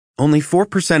Only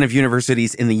 4% of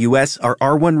universities in the U.S. are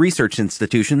R1 research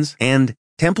institutions, and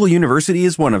Temple University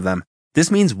is one of them. This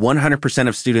means 100%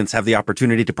 of students have the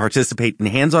opportunity to participate in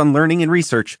hands-on learning and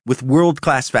research with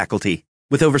world-class faculty.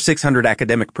 With over 600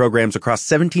 academic programs across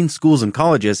 17 schools and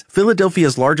colleges,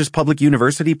 Philadelphia's largest public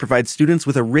university provides students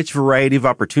with a rich variety of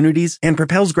opportunities and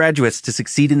propels graduates to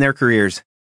succeed in their careers.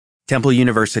 Temple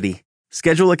University.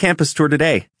 Schedule a campus tour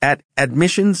today at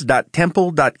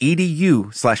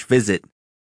admissions.temple.edu/visit.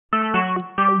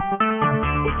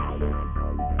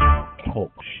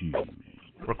 Talk show.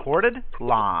 Recorded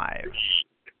live.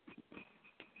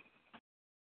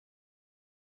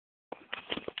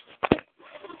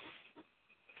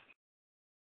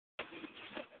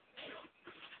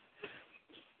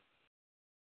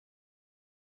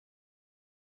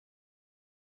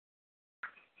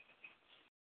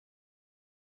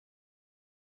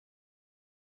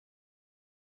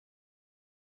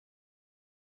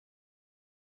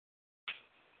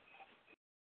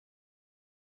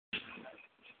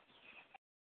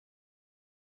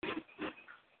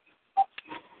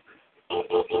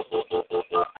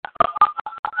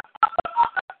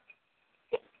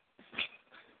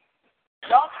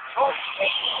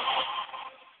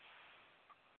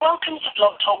 Welcome to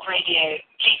Blog Talk Radio.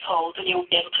 Please hold and you'll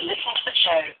be able to listen to the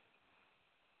show.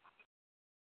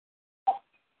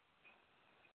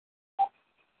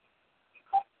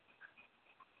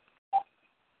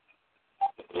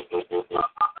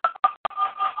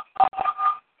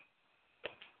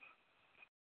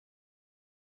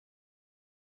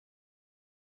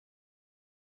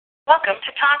 Welcome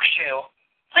to Talk Show.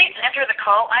 Please enter the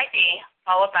call ID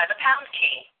followed by the pound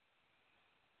key.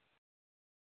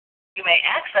 You may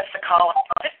access the call.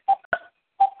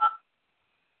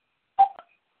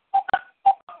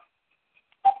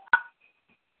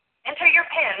 Enter your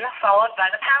PIN followed by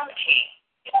the pound key.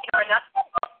 If you are not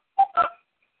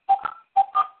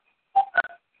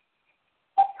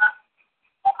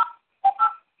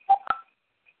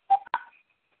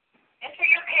Enter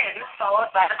your PIN followed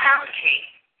by the pound key.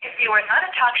 If you are not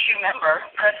a TalkShoe member,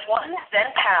 press 1,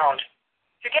 then pound.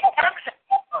 To get access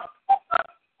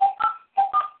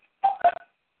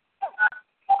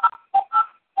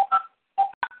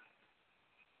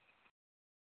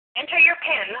Enter your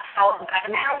PIN followed by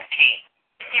the pound key.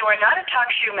 If you are not a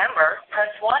TalkShoe member, press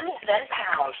 1, then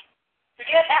pound. To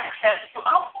get access to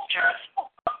all features,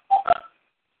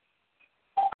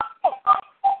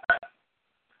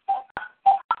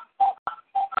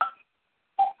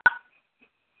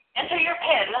 enter your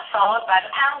PIN followed by the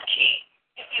pound key.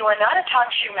 If you are not a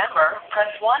TalkShoe member,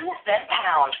 press 1, then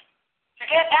pound. To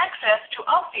get access to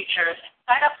all features,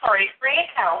 sign up for a free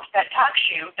account at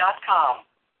TalkShoe.com.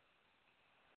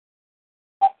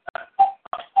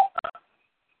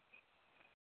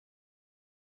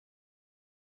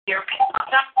 Your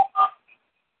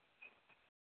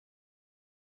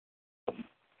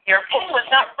PIN was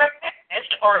not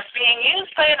recognized or is being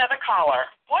used by another caller.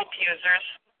 VoIP users,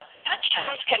 touch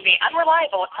tones can be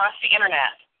unreliable across the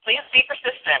Internet. Please be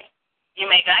persistent. You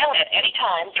may dial at any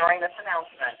time during this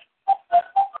announcement.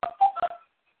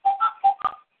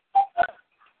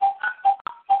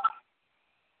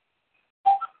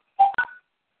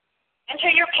 Enter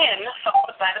your PIN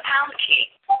followed by the pound key.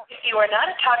 If you are not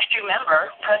a TalkShoe member,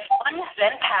 press 1,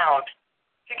 then pound.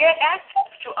 To get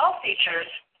access to all features,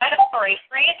 sign up for a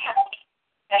free account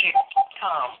at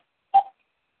TalkShoe.com.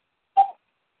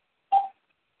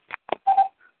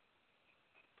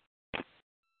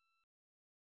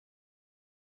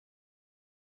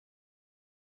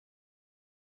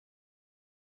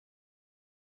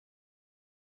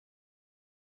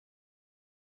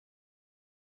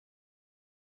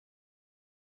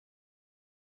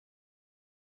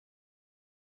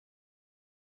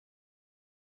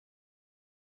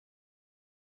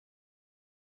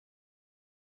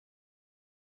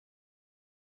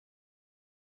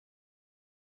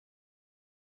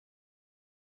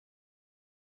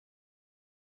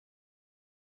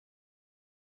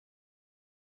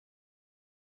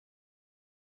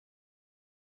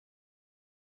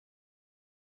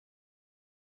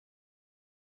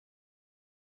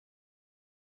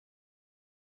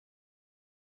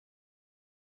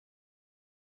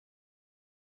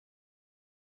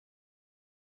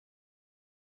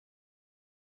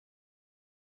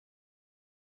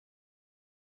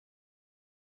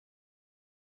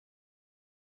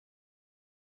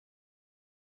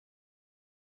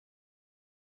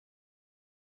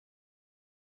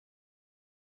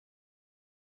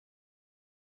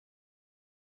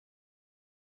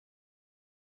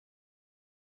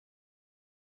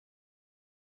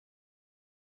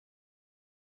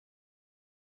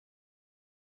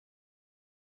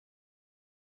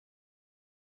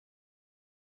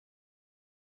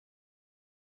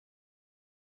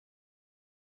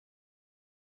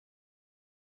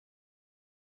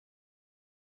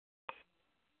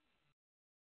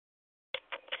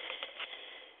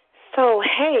 So,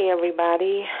 hey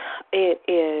everybody, it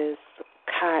is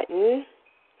Kottyn.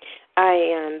 I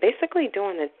am basically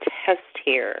doing a test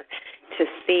here to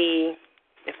see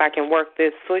if I can work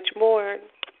this switchboard,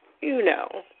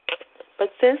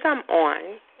 But since I'm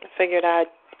on, I figured I'd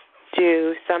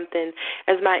do something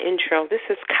as my intro. This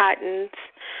is Kottyn's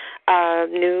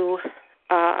new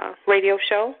radio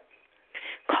show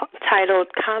titled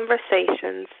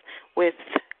Conversations with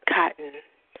Kottyn.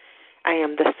 I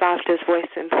am the softest voice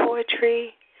in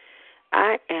poetry.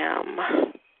 I am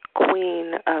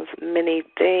queen of many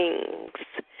things.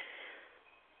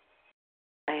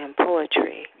 I am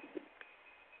poetry.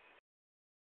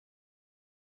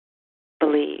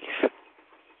 Believe.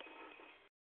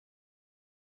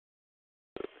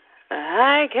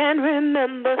 I can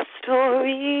remember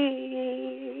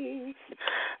stories,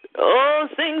 those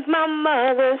things my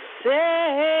mother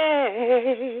said.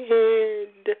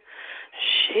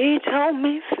 She told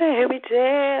me fairy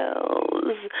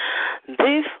tales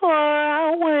before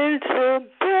I went to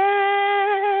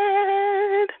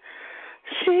bed.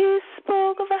 She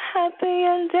spoke of a happy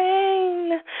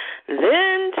ending,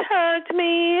 then tucked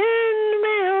me in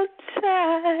real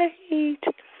tight.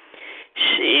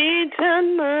 She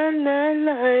turned my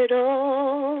nightlight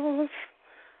off,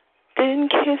 then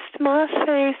kissed my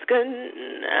face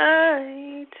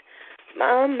goodnight.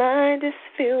 My mind is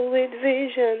filled with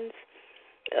visions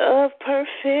of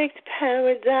perfect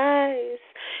paradise.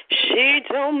 She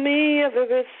told me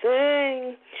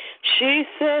everything. She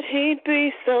said he'd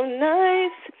be so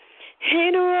nice.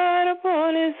 He'd ride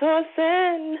upon his horse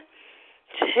and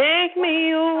take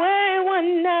me away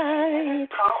one night.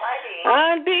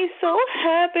 I'd be so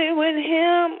happy with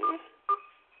him.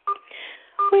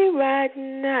 We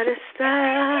riding out of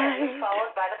sight.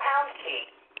 Followed by the pound key.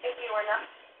 If you are not.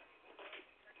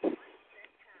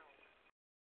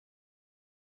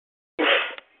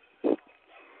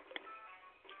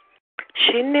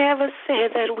 She never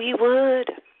said that we would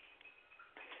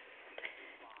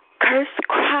curse,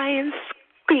 cry, and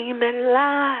scream and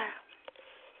lie.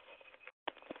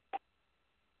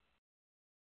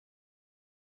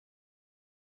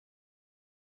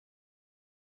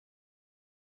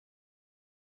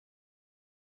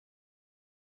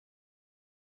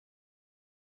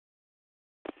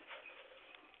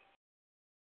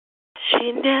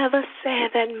 She never said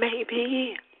that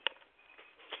maybe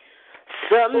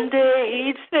someday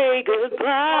he'd say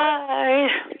goodbye.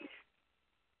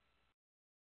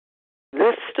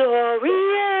 The story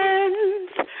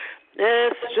ends,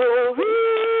 the story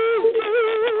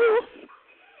do.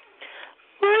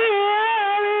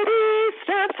 Reality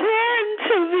steps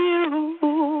into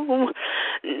view.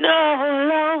 No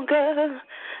longer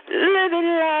living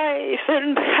life in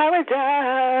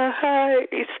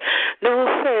paradise. No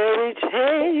fairy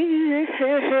tales.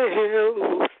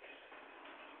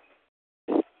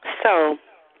 So,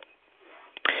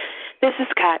 this is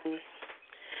Kottyn,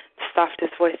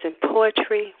 softest voice in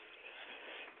poetry.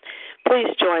 Please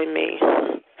join me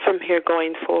from here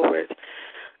going forward.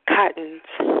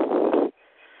 Kottyn's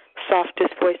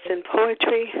softest voice in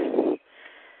poetry.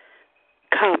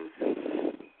 Come.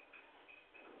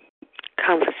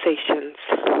 Conversations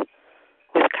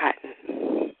with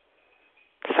Kottyn.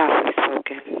 Softly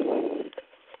spoken.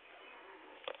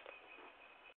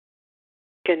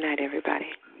 Good night, everybody.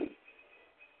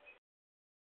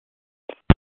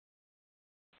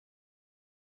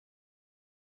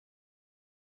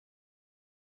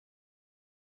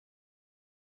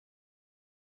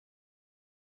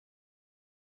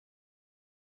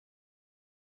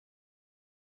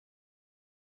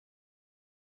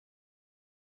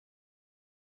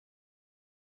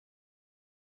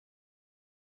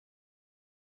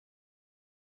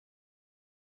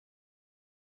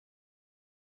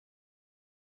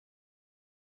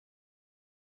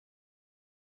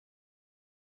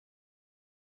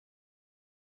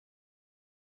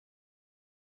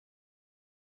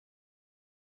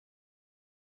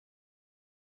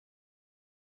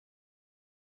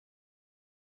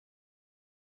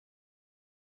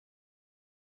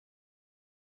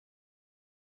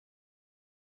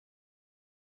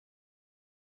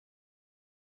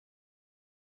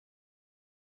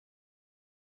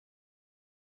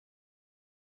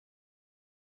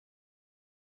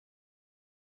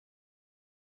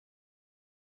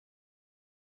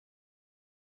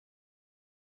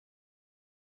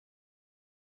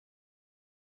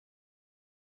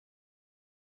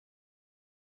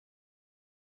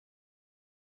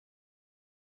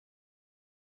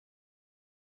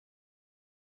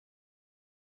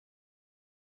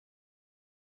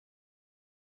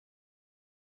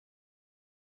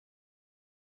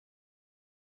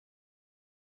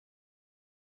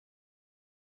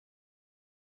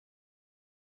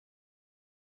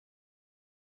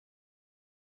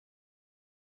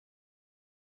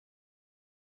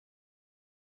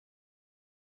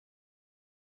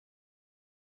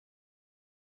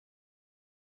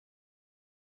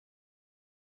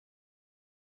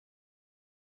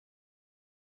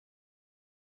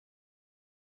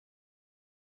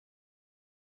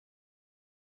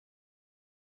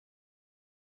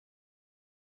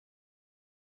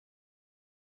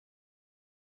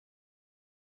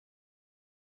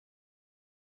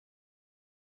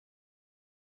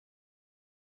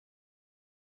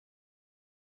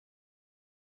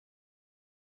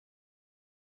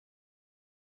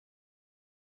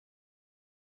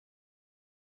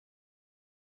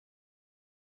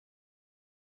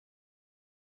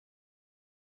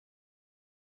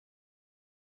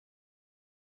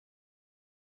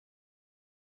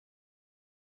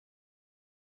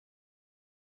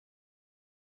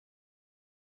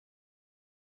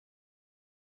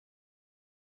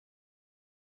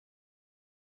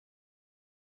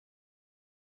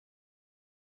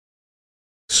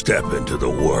 Step into the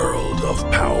world of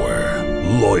power,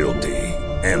 loyalty,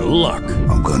 and luck.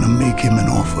 I'm gonna make him an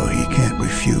offer he can't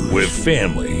refuse. With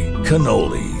family,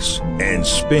 cannolis, and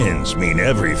spins mean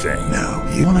everything. Now,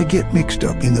 you wanna get mixed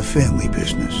up in the family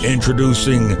business.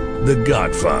 Introducing The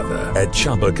Godfather at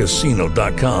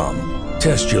ChumbaCasino.com.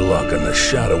 Test your luck in the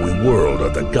shadowy world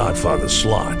of The Godfather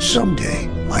slot. Someday,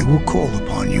 I will call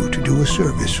upon you to do a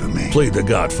service for me. Play The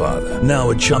Godfather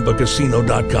now at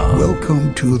ChumbaCasino.com.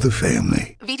 Welcome to the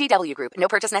family. VGW Group. No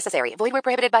purchase necessary. Void where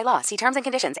prohibited by law. See terms and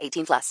conditions. 18+.